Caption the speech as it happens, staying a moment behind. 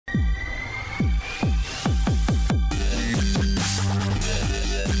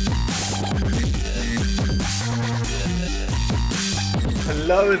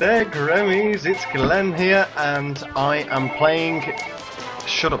Hello there, Gremlins. It's Glenn here, and I am playing.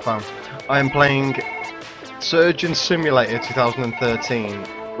 Shut up, fam. I am playing Surgeon Simulator 2013,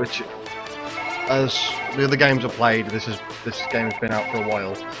 which, as the other games I've played, this game has been out for a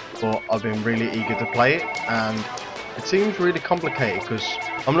while, but I've been really eager to play it, and it seems really complicated because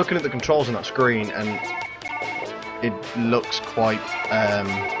I'm looking at the controls on that screen, and it looks quite.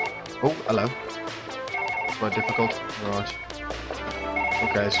 Oh, hello. Quite difficult. Right.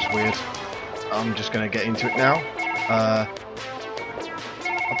 Okay, this is weird. I'm just going to get into it now.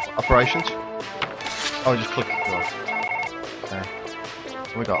 Operations. Oh, just click. Okay.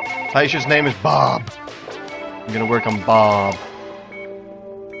 What we got? Patient's name is Bob. I'm going to work on Bob.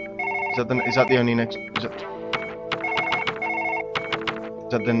 Is that the only next? Is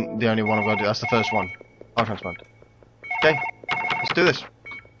that the only one I've got to do? That's the first one. Heart transplant. Okay. Let's do this.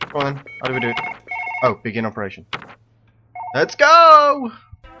 Go on then. How do we do it? Oh, begin operation. Let's go!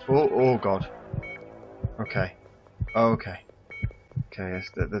 Oh god. Okay. Okay. Okay,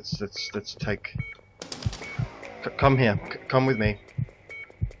 let's take... Come here. Come with me.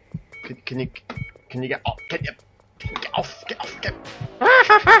 Can you get off? Can you get off? Get off! Get...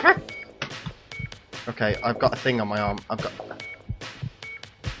 Okay, I've got a thing on my arm. I've got...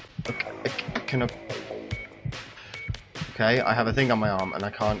 Okay, can I... Okay, I have a thing on my arm and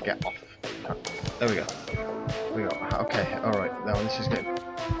I can't get off. There we go. Okay, alright, now this is getting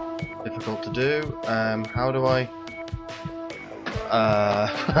difficult to do. How do I... I'm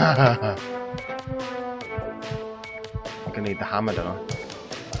gonna need the hammer, don't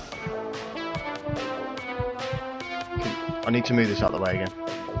I need to move this out of the way again.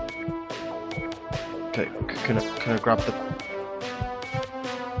 Okay, can I grab the...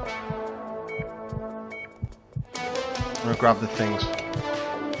 I'm gonna grab the things.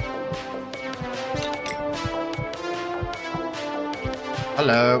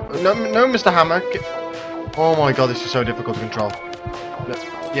 Hello. No, Mr. Hammer. Oh my god, this is so difficult to control. No,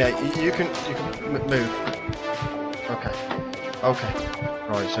 yeah, you can move. Okay. Okay.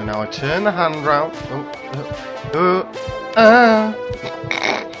 Right, so now I turn the hand round.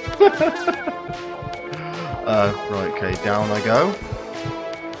 Right, okay, down I go.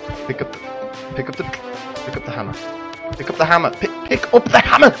 Pick up the hammer. Pick up the hammer. Pick up the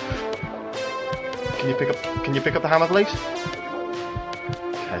hammer. Can you pick up the hammer, please?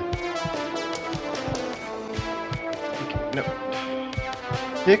 No.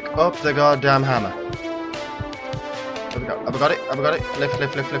 Pick up the goddamn hammer. Have I got it? Have I got it? Lift.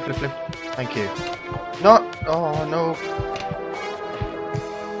 Thank you. No. Oh no.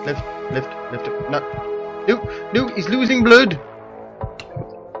 Lift it. No, he's losing blood.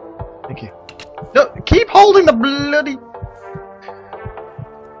 Thank you. No, keep holding the bloody...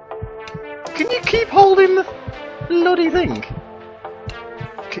 Can you keep holding the bloody thing?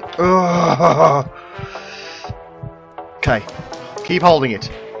 Okay, keep holding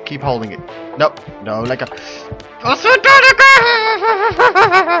it. Keep holding it. No, like a...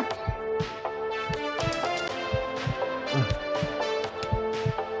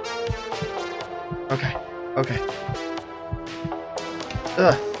 Okay.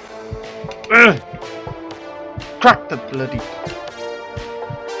 Crack the bloody...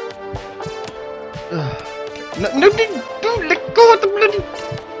 No, don't let go of the bloody...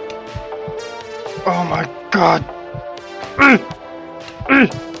 Oh my god.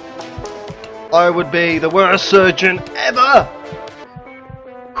 I would be the worst surgeon ever!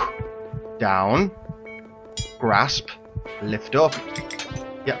 Down. Grasp. Lift up.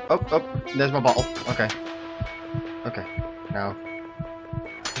 Yeah, up. There's my bottle. Okay. Okay. Now.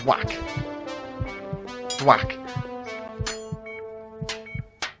 Whack. Whack.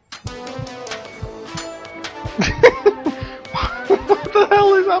 What the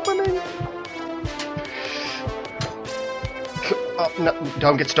hell is happening? Oh, no,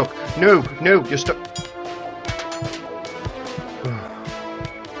 don't get stuck. No, you're stuck.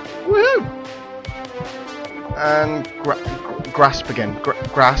 Woohoo! And grasp again.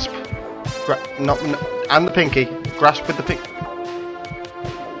 Grasp. No, and the pinky. Grasp with the pinky.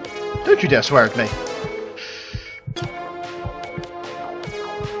 Don't you dare swear at me.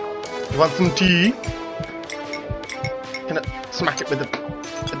 You want some tea? Can I smack it with the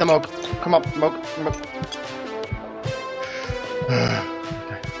mug? Come on, mug.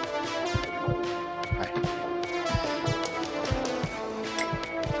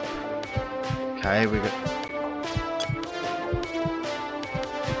 Okay, we got...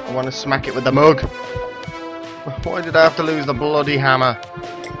 I want to smack it with the mug. Why did I have to lose the bloody hammer?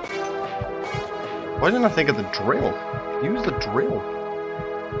 Why didn't I think of the drill? Use the drill.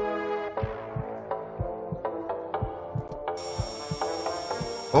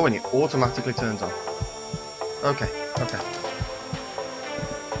 Oh, and it automatically turns on. Okay, okay.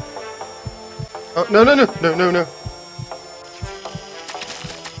 Oh, no, no, no, no, no, no.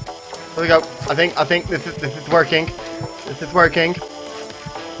 There we go. I think this is working. This is working.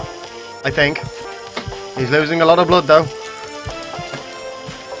 I think. He's losing a lot of blood, though.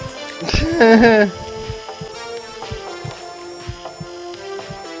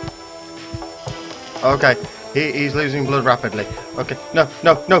 Okay. He's losing blood rapidly. Okay. No,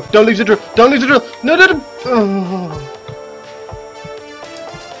 no, no. Don't lose the drill. Don't lose the drill. No, no, no. Oh.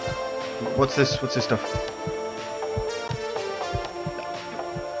 What's this? What's this stuff?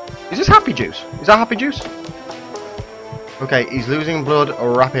 Is this happy juice? Is that happy juice? Okay, he's losing blood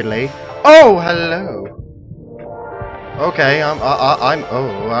rapidly. Oh, hello. Okay,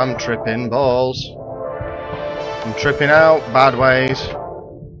 I'm tripping balls. I'm tripping out bad ways.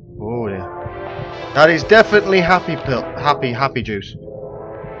 Oh dear. That is definitely happy juice.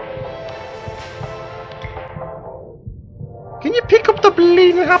 Can you pick up the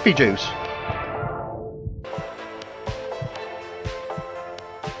bleeding happy juice?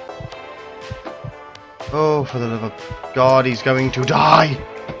 Oh, for the love of God, he's going to die!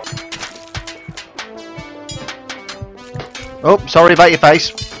 Oh, sorry about your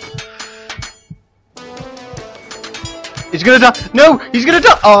face. He's gonna die! No! He's gonna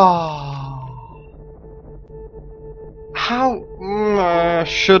die! Oh! How?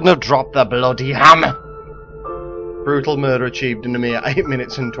 Shouldn't have dropped the bloody hammer! Brutal murder achieved in a mere 8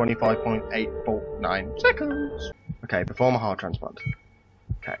 minutes and 25.849 seconds. Okay, perform a heart transplant.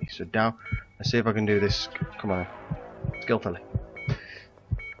 Okay, so now, let's see if I can do this. Come on, skillfully.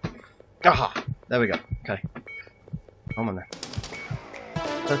 Aha! There we go. Okay. Come on then.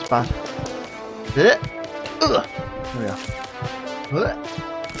 That's bad. There we are.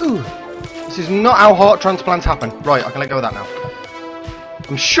 This is not how heart transplants happen. Right, I can let go of that now.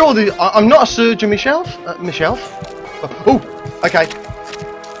 I'm sure I'm not a surgeon myself. Oh, okay.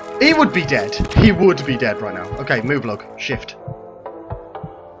 He would be dead. He would be dead right now. Okay, move log. Shift.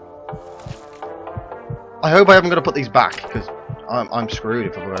 I hope I haven't got to put these back, because I'm screwed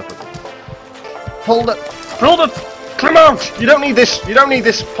if I'm going to put them. Hold it! Hold it! Come out! You don't need this! You don't need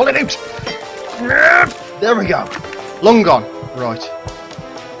this! Pull it out! There we go. Long gone. Right.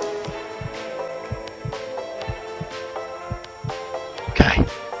 Okay.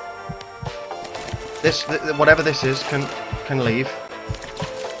 This, whatever this is, can leave.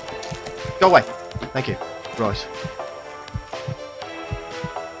 Go away. Thank you. Right.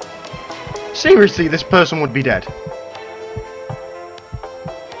 Seriously, this person would be dead.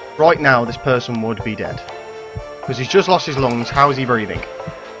 Right now, this person would be dead. Because he's just lost his lungs. How is he breathing?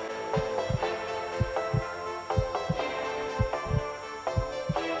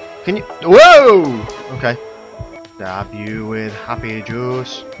 Can you... Whoa! Okay. Stab you with happy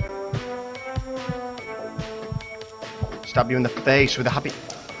juice. Stab you in the face with a happy...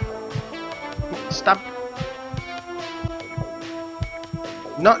 Stab...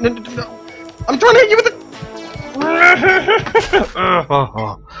 No, no, no, no. I'm trying to hit you with the...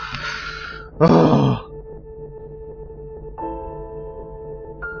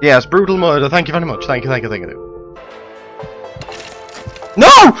 Yes, brutal murder. Thank you very much. Thank you, thank you, thank you. No!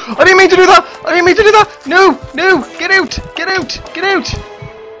 I didn't mean to do that! I didn't mean to do that! No! No! Get out! Get out! Get out!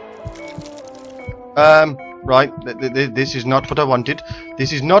 Right. This is not what I wanted.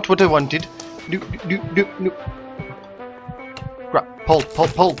 This is not what I wanted. No. Pull.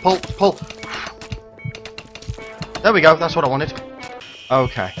 There we go, that's what I wanted.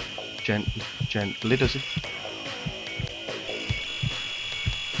 Okay. Gently does it.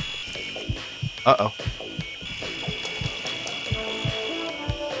 Uh-oh.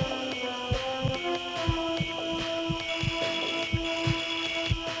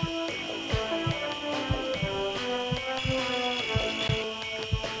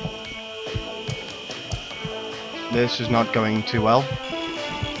 This is not going too well.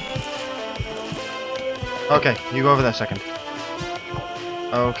 Okay, you go over there a second.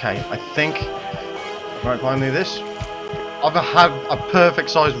 Okay, I think... Right, if I move this... I have a perfect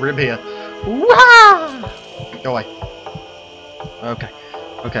sized rib here. Wah! Go away. Okay.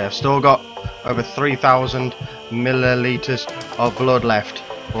 Okay, I've still got over 3,000 milliliters of blood left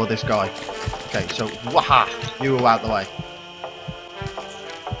for this guy. Okay, so... Waha! You go out the way.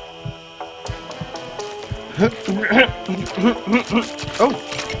 Oh!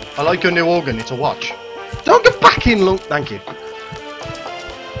 I like your new organ, it's a watch. Don't get back in, look. Thank you.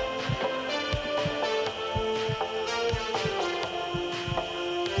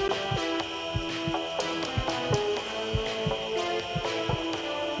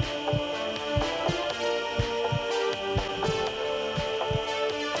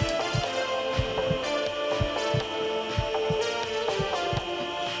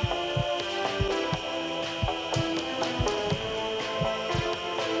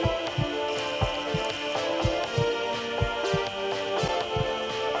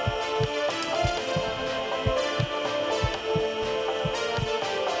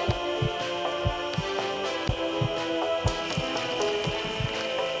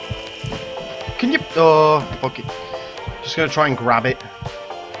 Can you? Oh, fuck it. Just gonna try and grab it.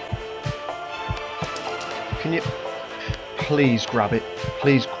 Can you? Please grab it.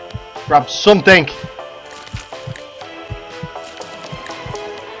 Please grab something.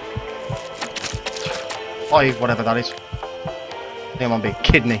 Oh, whatever that is. I think I'm on big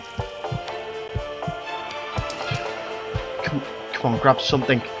kidney. Come on, grab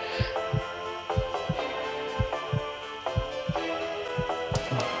something.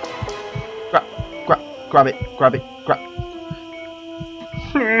 Grab it.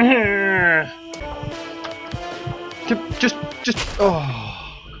 Just, oh.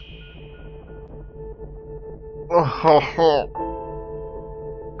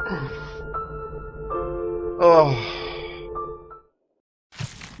 Oh.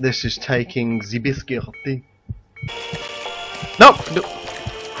 This is taking the biscuit. No!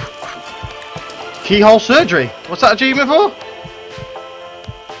 Keyhole surgery. What's that achievement for?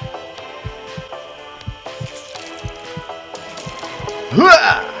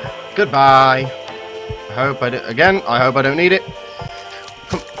 Goodbye. I hope I do. Again, I hope I don't need it.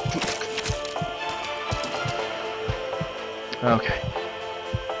 Okay.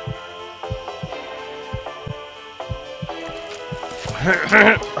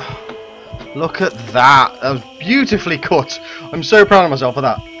 Look at that. That was beautifully cut. I'm so proud of myself for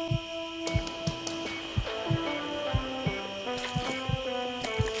that.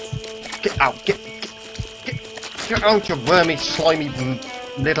 Get out. Get out, you wormy, slimy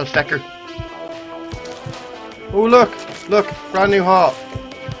little fecker. Oh, look, brand new heart.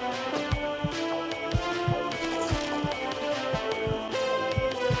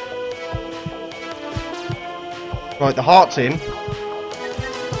 Right, the heart's in.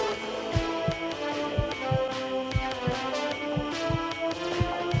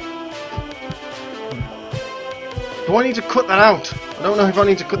 Do I need to cut that out? I don't know if I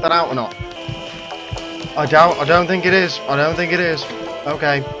need to cut that out or not. I don't think it is.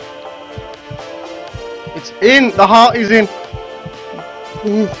 Okay. It's in! The heart is in!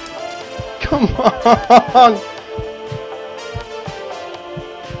 Ooh. Come on!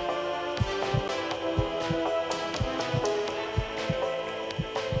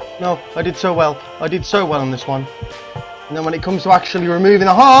 No, I did so well. On this one. And then when it comes to actually removing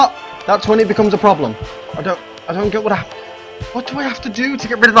the heart, that's when it becomes a problem. I don't get what do I have to do to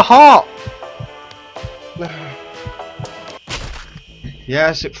get rid of the heart?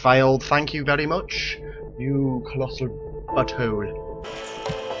 Yes, it failed. Thank you very much. You colossal butthole.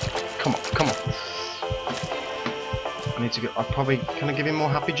 Come on. I need to get. Can I give him more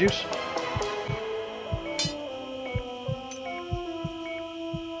happy juice?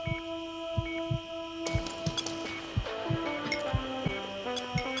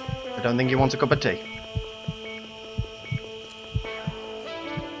 I don't think he wants a cup of tea.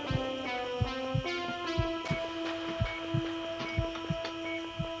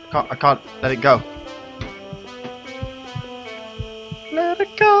 I can't let it go. Let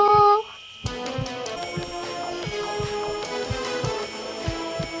it go.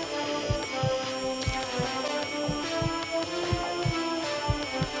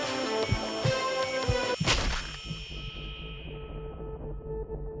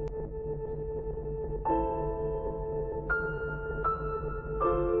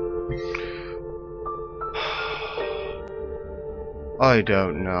 I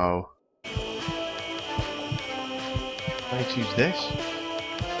don't know. I need to use this.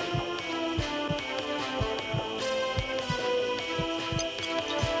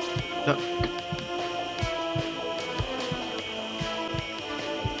 No.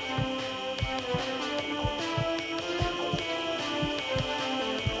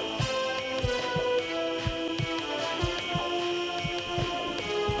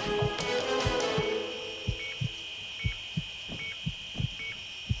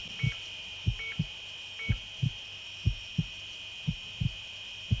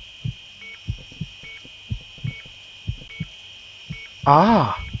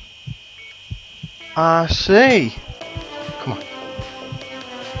 Ah, I see. Come on.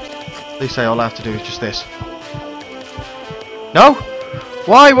 They say all I have to do is just this. No?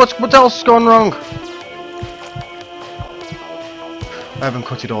 Why? What else has gone wrong? I haven't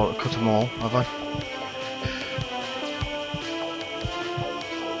cut them all, have I?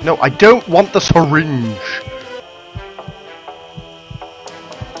 No, I don't want the syringe.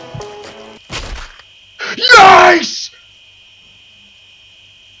 Nice!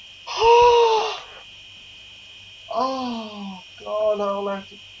 Oh God,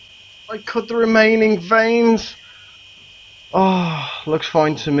 I cut the remaining veins. Oh, looks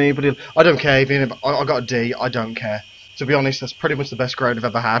fine to me, but I don't care. Even if I got a D, I don't care. To be honest, that's pretty much the best grade I've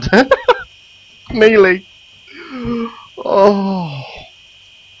ever had. Melee. Oh.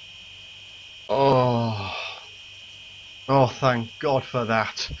 Oh. Oh, thank God for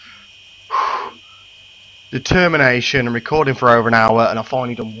that. Determination and recording for over an hour, and I've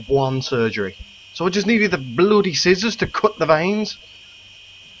finally done one surgery. So I just needed the bloody scissors to cut the veins.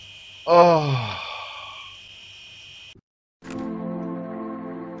 Oh.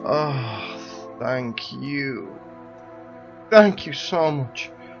 Oh, thank you. Thank you so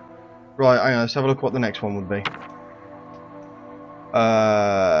much. Right, hang on, let's have a look at what the next one would be.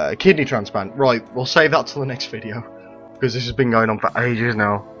 Kidney transplant. Right, we'll save that till the next video, because this has been going on for ages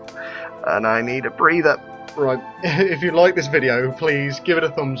now, and I need a breather. Right, if you like this video, please give it a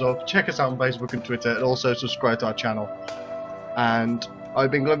thumbs up, check us out on Facebook and Twitter, and also subscribe to our channel. And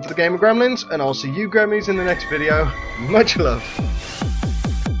I've been Glenn for the Game of Gremlins, and I'll see you Gremlins in the next video. Much love.